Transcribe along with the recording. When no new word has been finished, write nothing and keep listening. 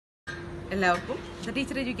എല്ലാവർക്കും the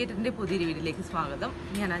teacher എഡ്യൂക്കേറ്ററിൻ്റെ പുതിയൊരു വീഡിയോയിലേക്ക് സ്വാഗതം.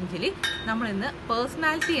 ഞാൻ അഞ്ജലി. നമ്മൾ ഇന്ന്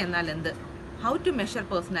പേഴ്സണാലിറ്റി എന്നാൽ എന്ത്, how to measure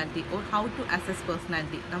personality or how to assess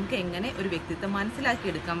personality, നമുക്ക് എങ്ങനെ ഒരു വ്യക്തിത്വം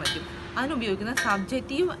മനസ്സിലാക്കിയെടുക്കാൻ പറ്റും, അതിനുപയോഗിക്കുന്ന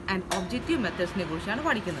സബ്ജക്റ്റീവ് ആൻഡ് ഒബ്ജക്റ്റീവ് മെത്തേഡ്സിനെ കുറിച്ചാണ്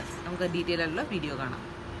പഠിക്കുന്നത്. നമുക്ക് ഡീറ്റെയിൽ ആയിട്ടുള്ള വീഡിയോ കാണാം.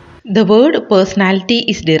 The word personality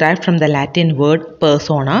is derived from the Latin word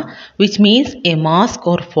persona, which means a mask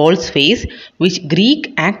or false face which Greek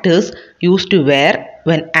actors used to wear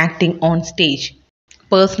when acting on stage.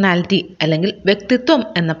 Personality അല്ലെങ്കിൽ വ്യക്തിത്വം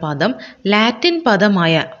എന്ന പദം Latin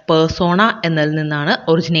പദമായ persona എന്നതിൽ നിന്നാണ്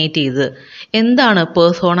originate ചെയ്തത്. എന്താണ്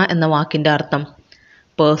persona എന്ന വാക്കിൻ്റെ അർത്ഥം?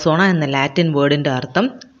 പേഴ്സോണ എന്ന ലാറ്റിൻ വേർഡിൻ്റെ അർത്ഥം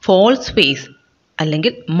ഫോൾസ് ഫേസ്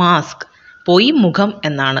അല്ലെങ്കിൽ മാസ്ക്, പൊയ് മുഖം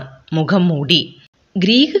എന്നാണ്, മുഖം മൂടി.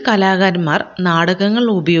 ഗ്രീക്ക് കലാകാരന്മാർ നാടകങ്ങൾ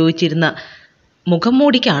ഉപയോഗിച്ചിരുന്ന മുഖം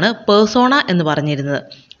മൂടിക്കാണ് പേഴ്സോണ എന്ന് പറഞ്ഞിരുന്നത്.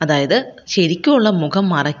 അതായത് ശരിക്കുമുള്ള മുഖം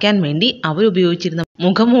മറയ്ക്കാൻ വേണ്ടി അവരുപയോഗിച്ചിരുന്ന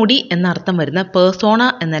മുഖംമൂടി എന്നർത്ഥം വരുന്ന പേഴ്സോണ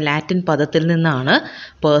എന്ന ലാറ്റിൻ പദത്തിൽ നിന്നാണ്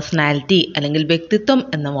പേഴ്സണാലിറ്റി അല്ലെങ്കിൽ വ്യക്തിത്വം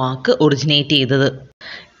എന്ന വാക്ക് ഒറിജിനേറ്റ് ചെയ്തത്.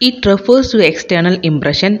 It refers to external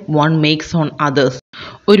impression one makes on others.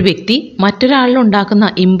 ഒരു വ്യക്തി മറ്റൊരാളിലുണ്ടാക്കുന്ന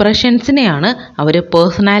ഇംപ്രഷൻസിനെയാണ് അവർ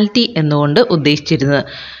പേഴ്സണാലിറ്റി എന്നുകൊണ്ട് ഉദ്ദേശിച്ചിരുന്നത്.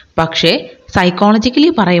 പക്ഷേ സൈക്കോളജിക്കലി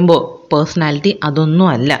പറയുമ്പോൾ പേഴ്സണാലിറ്റി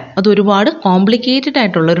അതൊന്നുമല്ല. അതൊരുപാട് കോംപ്ലിക്കേറ്റഡ്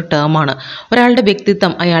ആയിട്ടുള്ളൊരു ടേമാണ്. ഒരാളുടെ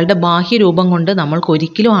വ്യക്തിത്വം അയാളുടെ ബാഹ്യരൂപം കൊണ്ട് നമ്മൾക്ക്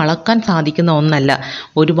ഒരിക്കലും അളക്കാൻ സാധിക്കുന്ന ഒന്നല്ല.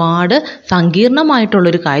 ഒരുപാട്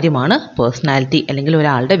സങ്കീർണമായിട്ടുള്ളൊരു കാര്യമാണ് പേഴ്സണാലിറ്റി അല്ലെങ്കിൽ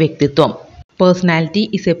ഒരാളുടെ വ്യക്തിത്വം. Personality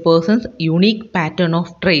is a person's unique pattern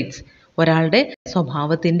of traits. ഒരാളുടെ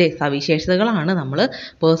സ്വഭാവത്തിൻ്റെ സവിശേഷതകളാണ് നമ്മൾ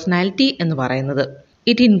പേഴ്സണാലിറ്റി എന്ന് പറയുന്നത്.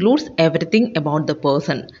 It includes everything about the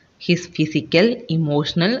person, his physical,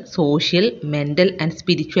 emotional, social, mental and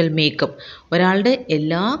spiritual makeup. ഒരാളുടെ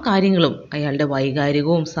എല്ലാ കാര്യങ്ങളും, അയാളുടെ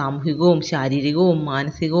വൈകാരികവും സാമൂഹികവും ശാരീരികവും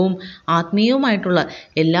മാനസികവും ആത്മീയവുമായിട്ടുള്ള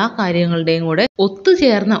എല്ലാ കാര്യങ്ങളുടെയും കൂടെ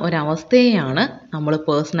ഒത്തുചേർന്ന ഒരവസ്ഥയെയാണ് നമ്മൾ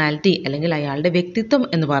പേഴ്സണാലിറ്റി അല്ലെങ്കിൽ അയാളുടെ വ്യക്തിത്വം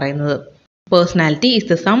എന്ന് പറയുന്നത്. Personality is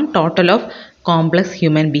the sum total of complex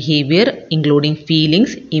human behaviour including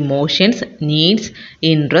feelings, emotions, needs,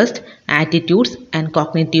 interest, attitudes and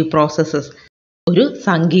cognitive processes. ഒരു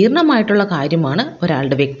സങ്കീർണമായിട്ടുള്ള കാര്യമാണ്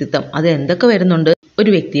ഒരാളുടെ വ്യക്തിത്വം. അത് എന്തൊക്കെ വരുന്നുണ്ട്? ഒരു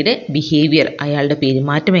വ്യക്തിയുടെ ബിഹേവിയർ, അയാളുടെ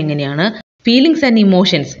പെരുമാറ്റം എങ്ങനെയാണ്, ഫീലിങ്സ് ആൻഡ്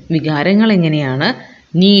ഇമോഷൻസ്, വികാരങ്ങൾ എങ്ങനെയാണ്,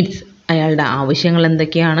 നീഡ്സ്, അയാളുടെ ആവശ്യങ്ങൾ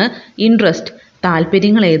എന്തൊക്കെയാണ്, ഇൻട്രസ്റ്റ്,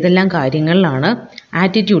 താല്പര്യങ്ങൾ ഏതെല്ലാം കാര്യങ്ങളിലാണ്,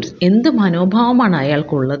 ആറ്റിറ്റ്യൂഡ്സ്, എന്ത് മനോഭാവമാണ്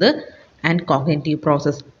അയാൾക്കുള്ളത്, ആൻഡ് കോഗ്നിറ്റീവ്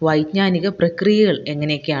പ്രോസസ്സ്, വൈജ്ഞാനിക പ്രക്രിയകൾ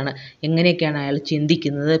എങ്ങനെയൊക്കെയാണ് അയാൾ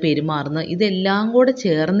ചിന്തിക്കുന്നത്, പെരുമാറുന്നത്, ഇതെല്ലാം കൂടെ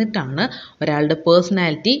ചേർന്നിട്ടാണ് ഒരാളുടെ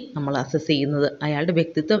പേഴ്സണാലിറ്റി നമ്മൾ അസസ് ചെയ്യുന്നത്. അയാളുടെ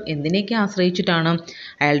വ്യക്തിത്വം എന്തിനെയൊക്കെ ആശ്രയിച്ചിട്ടാണ്?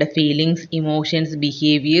 അയാളുടെ feelings, emotions,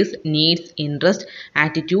 behaviours, needs, interest,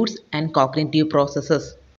 attitudes and cognitive processes.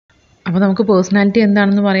 അപ്പോൾ നമുക്ക് പേഴ്സണാലിറ്റി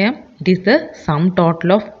എന്താണെന്ന് പറയാം. It is the sum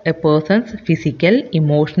total of a person's physical,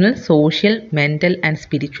 emotional, social, mental and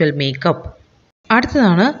spiritual makeup.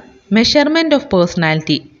 അടുത്തതാണ് measurement of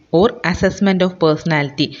personality or assessment of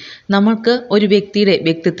personality. നമ്മൾക്ക് ഒരു വ്യക്തിയുടെ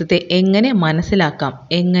വ്യക്തിത്വത്തെ എങ്ങനെ മനസ്സിലാക്കാം,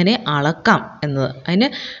 എങ്ങനെ അളക്കാം എന്നത്. അതിന്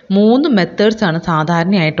 3 മെത്തേഡ്സാണ്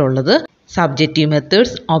സാധാരണയായിട്ടുള്ളത്. Subjective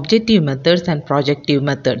methods, objective methods and projective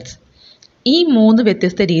methods. ഈ 3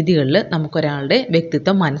 വ്യത്യസ്ത രീതികളിൽ നമുക്കൊരാളുടെ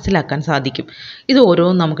വ്യക്തിത്വം മനസ്സിലാക്കാൻ സാധിക്കും. ഇത്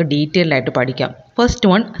ഓരോന്നും നമുക്ക് ഡീറ്റെയിൽഡ് ആയിട്ട് പഠിക്കാം. ഫസ്റ്റ്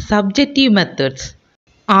വൺ, സബ്ജക്റ്റീവ് മെത്തേഡ്സ്,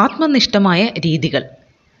 ആത്മനിഷ്ഠമായ രീതികൾ.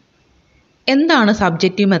 എന്താണ്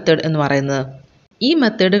സബ്ജക്റ്റീവ് മെത്തേഡ് എന്ന് പറയുന്നത്? ഈ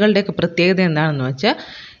മെത്തേഡുകളുടെയൊക്കെ പ്രത്യേകത എന്താണെന്ന് വെച്ചാൽ,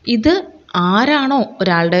 ഇത് ആരാണോ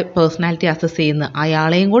ഒരാളുടെ പേഴ്സണാലിറ്റി അസസ് ചെയ്യുന്നത്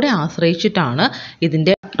അയാളെയും കൂടെ ആശ്രയിച്ചിട്ടാണ്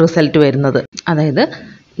ഇതിൻ്റെ റിസൾട്ട് വരുന്നത്. അതായത്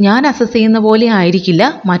ഞാൻ അസസ് ചെയ്യുന്ന പോലെ ആയിരിക്കില്ല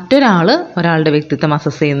ഒരാളുടെ വ്യക്തിത്വം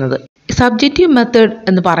അസസ് ചെയ്യുന്നത്. സബ്ജക്റ്റീവ് മെത്തേഡ്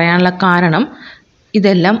എന്ന് പറയാനുള്ള കാരണം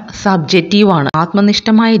ഇതെല്ലാം സബ്ജക്റ്റീവാണ്,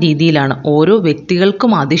 ആത്മനിഷ്ഠമായ രീതിയിലാണ്, ഓരോ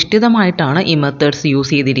വ്യക്തികൾക്കും അധിഷ്ഠിതമായിട്ടാണ് ഈ മെത്തേഡ്സ്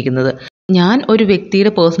യൂസ് ചെയ്തിരിക്കുന്നത്. ഞാൻ ഒരു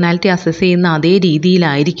വ്യക്തിയുടെ പേഴ്സണാലിറ്റി അസസ് ചെയ്യുന്ന അതേ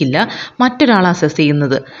രീതിയിലായിരിക്കില്ല മറ്റൊരാൾ അസസ്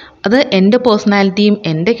ചെയ്യുന്നത്. അത് എൻ്റെ പേഴ്സണാലിറ്റിയും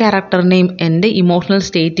എൻ്റെ ക്യാരക്ടറിനെയും എൻ്റെ ഇമോഷണൽ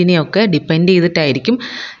സ്റ്റേറ്റിനെയും ഒക്കെ ഡിപ്പെൻഡ് ചെയ്തിട്ടായിരിക്കും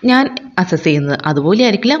ഞാൻ അസസ് ചെയ്യുന്നത്. അതുപോലെ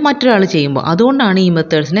ആയിരിക്കില്ല മറ്റൊരാൾ ചെയ്യുമ്പോൾ. അതുകൊണ്ടാണ് ഈ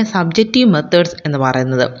മെത്തേഡ്സിനെ സബ്ജക്റ്റീവ് മെത്തേഡ്സ് എന്ന്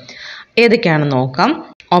പറയുന്നത്. ഏതൊക്കെയാണെന്ന് നോക്കാം.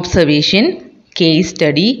 Observation, case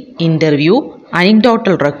study, interview,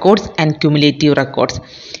 anecdotal records and cumulative records.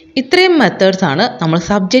 ഇത്രയും മെത്തേഡ്സാണ് നമ്മൾ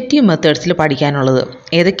സബ്ജക്റ്റീവ് മെത്തേഡ്സിൽ പഠിക്കാനുള്ളത്.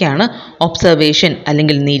 ഏതൊക്കെയാണ്? ഒബ്സർവേഷൻ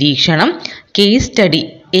അല്ലെങ്കിൽ നിരീക്ഷണം, കേസ് സ്റ്റഡി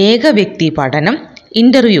ഏക വ്യക്തി പഠനം,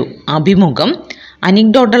 ഇൻ്റർവ്യൂ അഭിമുഖം,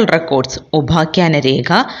 അനക്ഡോട്ടൽ റെക്കോർഡ്സ് ഉപാഖ്യാന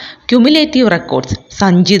രേഖ, ക്യുമുലേറ്റീവ് റെക്കോർഡ്സ്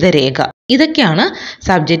സഞ്ചിത രേഖ. ഇതൊക്കെയാണ്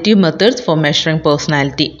subjective methods for measuring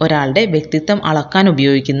personality. ഒരാളുടെ വ്യക്തിത്വം അളക്കാൻ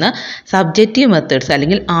ഉപയോഗിക്കുന്ന സബ്ജക്റ്റീവ് മെത്തേഡ്സ്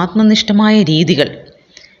അല്ലെങ്കിൽ ആത്മനിഷ്ഠമായ രീതികൾ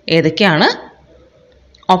ഏതൊക്കെയാണ്?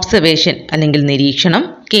 ഒബ്സർവേഷൻ അല്ലെങ്കിൽ നിരീക്ഷണം,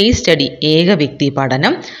 കേസ് സ്റ്റഡി ഏക വ്യക്തി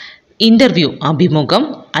പഠനം, ഇൻ്റർവ്യൂ അഭിമുഖം,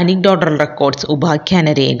 അനിക്ഡോട്ടൽ റെക്കോർഡ്സ്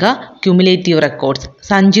ഉപാഖ്യാന രേഖ, ക്യുമുലേറ്റീവ് റെക്കോർഡ്സ്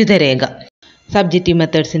സഞ്ചിത രേഖ. സബ്ജക്റ്റീവ്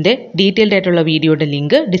മെത്തേഡ്സിൻ്റെ ഡീറ്റെയിൽഡ് ആയിട്ടുള്ള വീഡിയോയുടെ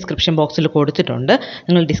ലിങ്ക് ഡിസ്ക്രിപ്ഷൻ ബോക്സിൽ കൊടുത്തിട്ടുണ്ട്.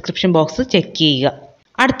 നിങ്ങൾ ഡിസ്ക്രിപ്ഷൻ ബോക്സ് ചെക്ക് ചെയ്യുക.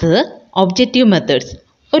 അടുത്തത് ഒബ്ജക്റ്റീവ് മെത്തേഡ്സ്.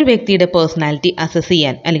 ഒരു വ്യക്തിയുടെ പേഴ്സണാലിറ്റി അസസ്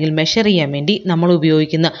ചെയ്യാൻ അല്ലെങ്കിൽ മെഷർ ചെയ്യാൻ വേണ്ടി നമ്മൾ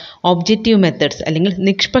ഉപയോഗിക്കുന്ന ഒബ്ജക്റ്റീവ് മെത്തേഡ്സ് അല്ലെങ്കിൽ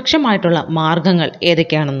നിഷ്പക്ഷമായിട്ടുള്ള മാർഗങ്ങൾ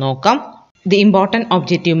ഏതൊക്കെയാണെന്ന് നോക്കാം. The important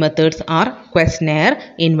objective methods are questionnaire,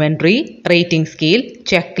 inventory, rating scale,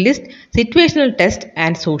 checklist, situational test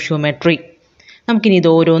and sociometry. നമുക്കിനി ഇത്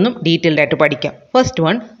ഓരോന്നും ഡീറ്റെയിൽഡ് ആയിട്ട് പഠിക്കാം. ഫസ്റ്റ്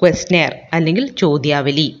വൺ questionnaire അല്ലെങ്കിൽ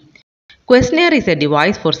ചോദ്യാവലി. Questionnaire is a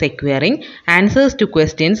device for securing answers to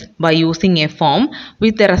questions by using a form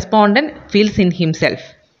which the respondent fills in himself.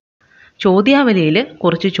 ചോദ്യാവലിയിൽ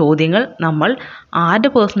കുറച്ച് ചോദ്യങ്ങൾ നമ്മൾ ആരുടെ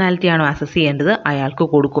പേഴ്സണാലിറ്റിയാണോ അസസ് ചെയ്യേണ്ടത് അയാൾക്ക്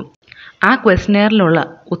കൊടുക്കും. ആ ക്വസ്റ്റ്യനെയറിലുള്ള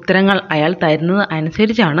ഉത്തരങ്ങൾ അയാൾ തരുന്നത്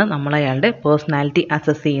അനുസരിച്ചാണ് നമ്മൾ അയാളുടെ പേഴ്സണാലിറ്റി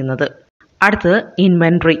അസസ് ചെയ്യുന്നത്. അടുത്തത്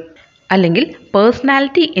ഇൻവെൻട്രി അല്ലെങ്കിൽ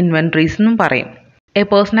പേഴ്സണാലിറ്റി ഇൻവെൻട്രീസ് എന്നും പറയും. A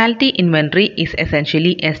personality inventory is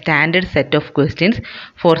essentially A standard set of questions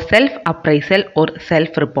for self appraisal or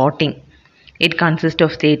self reporting. It consists of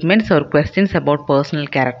statements or questions about personal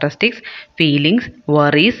characteristics, feelings,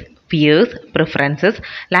 worries, fears, preferences,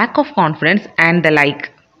 lack of confidence and the like.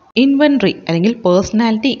 Inventory അല്ലെങ്കിൽ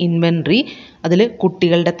personality inventory അതിൽ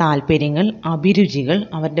കുട്ടികളുടെ താല്പര്യങ്ങൾ, അഭിരുചികൾ,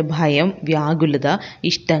 അവരുടെ ഭയം, വ്യാകുലത,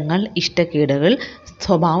 ഇഷ്ടങ്ങൾ, ഇഷ്ടക്കേടുകൾ,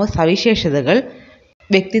 സ്വഭാവ സവിശേഷതകൾ,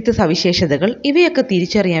 വ്യക്തിത്വ സവിശേഷതകൾ ഇവയൊക്കെ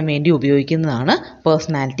തിരിച്ചറിയാൻ വേണ്ടി ഉപയോഗിക്കുന്നതാണ്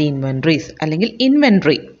പേഴ്സണാലിറ്റി ഇൻവെൻട്രീസ് അല്ലെങ്കിൽ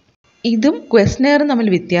ഇൻവെൻട്രി. ഇതും ക്വസ്റ്റ്യനെയറും തമ്മിൽ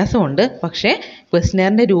വ്യത്യാസമുണ്ട്. പക്ഷേ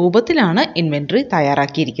ക്വസ്റ്റ്യനെയറിൻ്റെ രൂപത്തിലാണ് ഇൻവെൻട്രി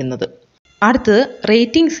തയ്യാറാക്കിയിരിക്കുന്നത്. അടുത്തത്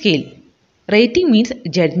rating scale. Rating means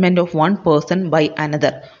judgement of one person by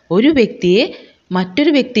another. ഒരു വ്യക്തിയെ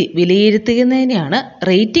മറ്റൊരു വ്യക്തി വിലയിരുത്തുന്നതിനെയാണ്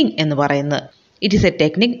റേറ്റിംഗ് എന്ന് പറയുന്നത്. It is A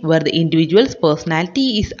technique where the individuals personality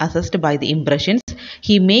is assessed by the impressions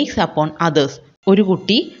he makes upon others. ഒരു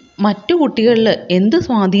കുട്ടി മറ്റു കുട്ടികളിൽ എന്ത്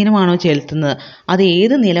സ്വാധീനമാണോ ചെലുത്തുന്നത്, അത്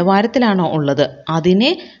ഏത് നിലവാരത്തിലാണോ ഉള്ളത്,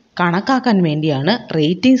 അതിനെ കണക്കാക്കാൻ വേണ്ടിയാണ്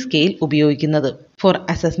റേറ്റിംഗ് സ്കെയിൽ ഉപയോഗിക്കുന്നത്. For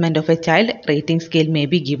assessment of a child, rating scale may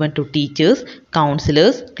be given to teachers,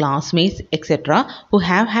 counsellors, classmates, etc. who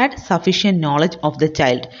have had sufficient knowledge of the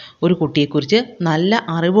child. ഒരു കുട്ടിയെക്കുറിച്ച് നല്ല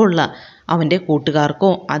അറിവുള്ള അവൻ്റെ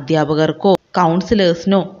കൂട്ടുകാർക്കോ അധ്യാപകർക്കോ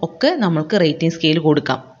കൗൺസിലേഴ്സിനോ ഒക്കെ നമ്മൾക്ക് റേറ്റിംഗ് സ്കെയിൽ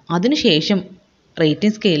കൊടുക്കാം. അതിനുശേഷം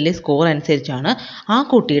റേറ്റിംഗ് സ്കെയിലിലെ സ്കോർ അനുസരിച്ചാണ് ആ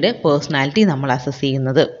കുട്ടിയുടെ പേഴ്സണാലിറ്റി നമ്മൾ അസസ്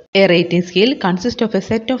ചെയ്യുന്നത്. A rating scale consist of A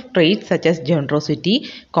set of traits such as generosity,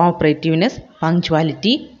 കോഓപ്പറേറ്റീവ്നെസ്,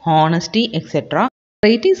 punctuality, honesty etcetera.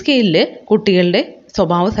 Rating സ്കെയിലിൽ കുട്ടികളുടെ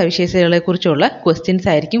സ്വഭാവ സവിശേഷതകളെക്കുറിച്ചുള്ള ക്വസ്റ്റ്യൻസ്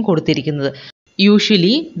ആയിരിക്കും കൊടുത്തിരിക്കുന്നത്.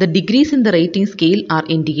 Usually the degrees in the rating scale R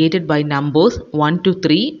indicated by numbers 1 to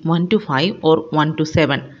 3, 1 to 5 or 1 to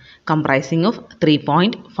 7, comprising of 3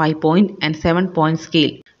 point, 5 point and 7 point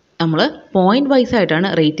scale. നമ്മൾ point wise ആയിട്ടാണ്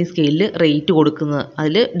rating സ്കെയിലിൽ rate കൊടുക്കുന്നത്.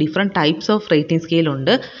 അതിൽ different types of rating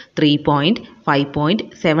സ്കെയിലുണ്ട്. 3 point, 5 point,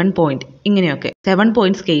 7 point ഇങ്ങനെയൊക്കെ. 7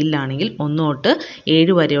 point സ്കെയിലിലാണെങ്കിൽ 1 തൊട്ട്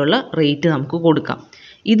 7 വരെയുള്ള rate നമുക്ക് കൊടുക്കാം.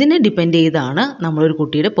 ഇതിനെ ഡിപ്പെൻഡ് ചെയ്താണ് നമ്മളൊരു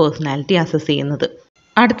കുട്ടിയുടെ പേഴ്സണാലിറ്റി അസസ് ചെയ്യുന്നത്.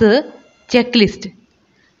 അടുത്തത് check list.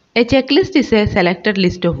 A cheque list is A selected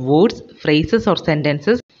list of words, phrases or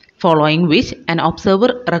sentences following which an observer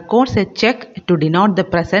records a check to denote the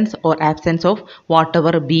presence or absence of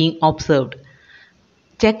whatever being observed.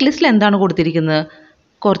 Check ലിസ്റ്റിൽ എന്താണ് കൊടുത്തിരിക്കുന്നത്?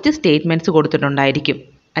 കുറച്ച് statements കൊടുത്തിട്ടുണ്ടായിരിക്കും,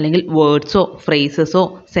 അല്ലെങ്കിൽ വേർഡ്സോ ഫ്രേസസോ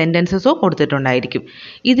സെൻറ്റൻസസോ കൊടുത്തിട്ടുണ്ടായിരിക്കും.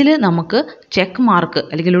 ഇതിൽ നമുക്ക് check mark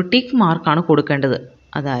അല്ലെങ്കിൽ ഒരു tick മാർക്കാണ് കൊടുക്കേണ്ടത്.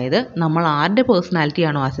 അതായത് നമ്മൾ ആരുടെ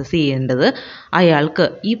പേഴ്സണാലിറ്റിയാണോ അസസ് ചെയ്യേണ്ടത് അയാൾക്ക്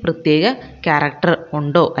ഈ പ്രത്യേക ക്യാരക്ടർ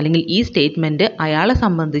ഉണ്ടോ അല്ലെങ്കിൽ ഈ സ്റ്റേറ്റ്മെൻറ്റ് അയാളെ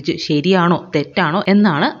സംബന്ധിച്ച് ശരിയാണോ തെറ്റാണോ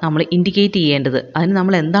എന്നാണ് നമ്മൾ ഇൻഡിക്കേറ്റ് ചെയ്യേണ്ടത്. അതിന്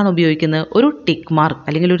നമ്മൾ എന്താണ് ഉപയോഗിക്കുന്നത്? ഒരു ടിക്ക് മാർക്ക്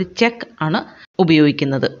അല്ലെങ്കിൽ ഒരു ചെക്ക് ആണ്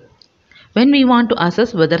ഉപയോഗിക്കുന്നത്. When we want to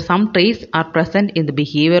assess whether some traits are present in the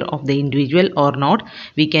behaviour of the individual or not,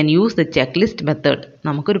 we can use the checklist method.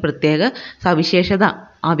 നമുക്കൊരു പ്രത്യേക സവിശേഷത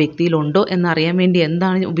ആ വ്യക്തിയിലുണ്ടോ എന്നറിയാൻ വേണ്ടി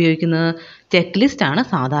എന്താണ് ഉപയോഗിക്കുന്നത്? ചെക്ക് ലിസ്റ്റ് ആണ്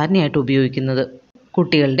സാധാരണയായിട്ട് ഉപയോഗിക്കുന്നത്.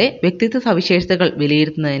 കുട്ടികളുടെ വ്യക്തിത്വ സവിശേഷതകൾ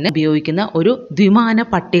വിലയിരുത്തുന്നതിന് ഉപയോഗിക്കുന്ന ഒരു ദ്വിമാന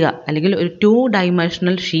പട്ടിക അല്ലെങ്കിൽ ഒരു 2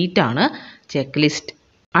 dimensional ഷീറ്റാണ് ചെക്ക് ലിസ്റ്റ്.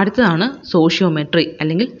 അടുത്തതാണ് സോഷ്യോമെട്രി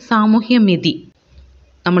അല്ലെങ്കിൽ സാമൂഹ്യ മിതി.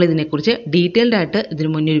 നമ്മളിതിനെക്കുറിച്ച് ഡീറ്റെയിൽഡ് ആയിട്ട് ഇതിനു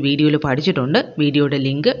മുന്നേ ഒരു വീഡിയോയിൽ പഠിച്ചിട്ടുണ്ട്. വീഡിയോയുടെ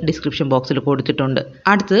ലിങ്ക് ഡിസ്ക്രിപ്ഷൻ ബോക്സിൽ കൊടുത്തിട്ടുണ്ട്.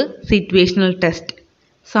 അടുത്തത് സിറ്റുവേഷണൽ ടെസ്റ്റ്,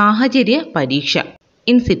 സാഹചര്യ പരീക്ഷ.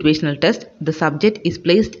 In situational test, the subject is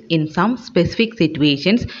placed in some specific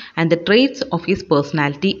situations and the traits of his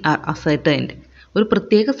personality are ascertained. ഒരു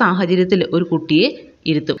പ്രത്യേക സാഹചര്യത്തിൽ ഒരു കുട്ടിയെ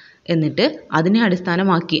ഇരുത്തും. എന്നിട്ട് അതിനെ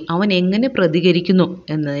അടിസ്ഥാനമാക്കി അവൻ എങ്ങനെ പ്രതികരിക്കുന്നു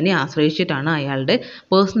എന്നതിനെ ആശ്രയിച്ചിട്ടാണ് അയാളുടെ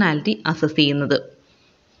പേഴ്സണാലിറ്റി അസസ് ചെയ്യുന്നത്.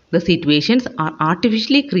 The situations are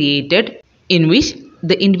artificially created in which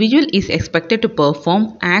The individual is expected to perform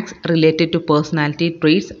acts related to personality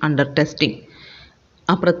traits under testing.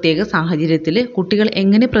 ആ പ്രത്യേക സാഹചര്യത്തിൽ കുട്ടികൾ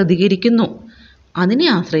എങ്ങനെ പ്രതികരിക്കുന്നു അതിനെ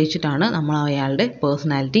ആശ്രയിച്ചിട്ടാണ് നമ്മൾ അയാളുടെ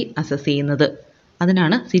പേഴ്സണാലിറ്റി അസസ് ചെയ്യുന്നത്.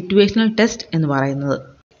 അതിനാണ് സിറ്റുവേഷണൽ ടെസ്റ്റ് എന്ന് പറയുന്നത്.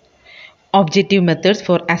 Objective methods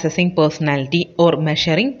four assessing personality or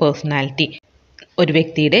measuring personality. ഒരു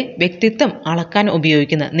വ്യക്തിയുടെ വ്യക്തിത്വം അളക്കാൻ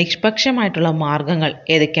ഉപയോഗിക്കുന്ന നിഷ്പക്ഷമായിട്ടുള്ള മാർഗങ്ങൾ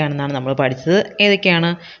ഏതൊക്കെയാണെന്നാണ് നമ്മൾ പഠിച്ചത്. ഏതൊക്കെയാണ്?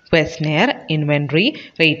 Questionnaire, inventory,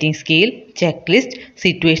 rating scale, check list,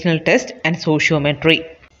 situational test and sociometry.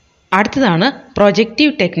 അടുത്തതാണ്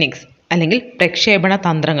പ്രൊജക്റ്റീവ് ടെക്നിക്സ് അല്ലെങ്കിൽ പ്രക്ഷേപണ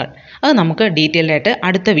തന്ത്രങ്ങൾ. അത് നമുക്ക് ഡീറ്റെയിൽഡ് ആയിട്ട്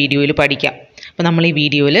അടുത്ത വീഡിയോയിൽ പഠിക്കാം. അപ്പോൾ നമ്മൾ ഈ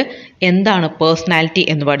വീഡിയോയിൽ എന്താണ് പേഴ്സണാലിറ്റി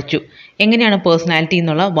എന്ന് പഠിച്ചു. എങ്ങനെയാണ് പേഴ്സണാലിറ്റി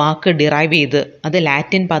എന്നുള്ള വാക്ക് ഡിറൈവ് ചെയ്ത്, അത്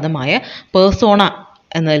ലാറ്റിൻ പദമായ പേഴ്സോണ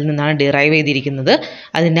എന്നതിൽ നിന്നാണ് ഡിറൈവ് ചെയ്തിരിക്കുന്നത്.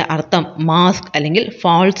 അതിൻ്റെ അർത്ഥം മാസ്ക് അല്ലെങ്കിൽ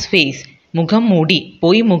ഫാൾസ് ഫേസ്, മുഖം മൂടി,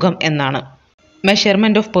 പൊയ് മുഖം എന്നാണ്.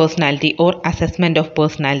 Measurement of personality or assessment of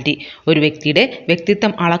personality. ഒരു വ്യക്തിയുടെ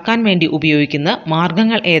വ്യക്തിത്വം അളക്കാൻ വേണ്ടി ഉപയോഗിക്കുന്ന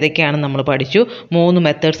മാർഗങ്ങൾ ഏതൊക്കെയാണെന്ന് നമ്മൾ പഠിച്ചു. 3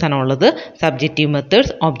 മെത്തേഡ്സ് ആണ് ഉള്ളത്. Subjective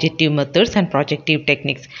methods, objective methods and projective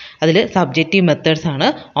techniques. അതിൽ സബ്ജക്റ്റീവ് മെത്തേഡ്സ് ആണ്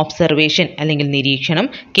ഒബ്സർവേഷൻ അല്ലെങ്കിൽ നിരീക്ഷണം,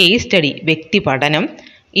 കേസ് സ്റ്റഡി വ്യക്തി പഠനം,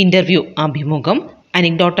 ഇൻ്റർവ്യൂ അഭിമുഖം,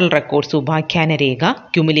 അനിക്ഡോട്ടൽ റെക്കോർഡ്സ് ഉപാഖ്യാന രേഖ,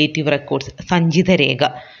 ക്യുമുലേറ്റീവ് റെക്കോർഡ്സ് സഞ്ചിത രേഖ.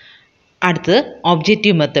 അടുത്തത്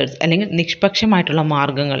ഒബ്ജക്റ്റീവ് മെത്തേഡ്സ് അല്ലെങ്കിൽ നിഷ്പക്ഷമായിട്ടുള്ള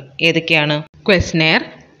മാർഗങ്ങൾ ഏതൊക്കെയാണ്? Questionnaire,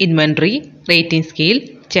 inventory, rating scale,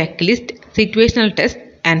 check list, situational test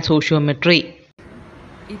and sociometry.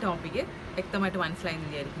 ഈ ടോപ്പിക്ക് വ്യക്തമായിട്ട് മനസ്സിലായെന്ന്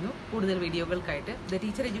വിചാരിക്കുന്നു. കൂടുതൽ വീഡിയോകൾക്കായിട്ട് the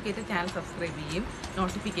teacher educator channel subscribe ചെയ്യുകയും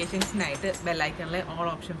നോട്ടിഫിക്കേഷൻസിനായിട്ട് ബെല്ലൈക്കണിലെ ഓൾ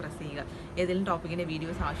ഓപ്ഷൻ പ്രസ് ചെയ്യുക. ഏതെങ്കിലും ടോപ്പിക്കിൻ്റെ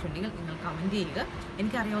വീഡിയോസ് ആവശ്യമുണ്ടെങ്കിൽ നിങ്ങൾ കമൻറ്റ് ചെയ്യുക.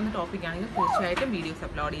 എനിക്കറിയാവുന്ന ടോപ്പിക്കാണെങ്കിൽ തീർച്ചയായിട്ടും വീഡിയോസ്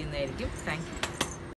അപ്ലോഡ് ചെയ്യുന്നതായിരിക്കും. Thank you.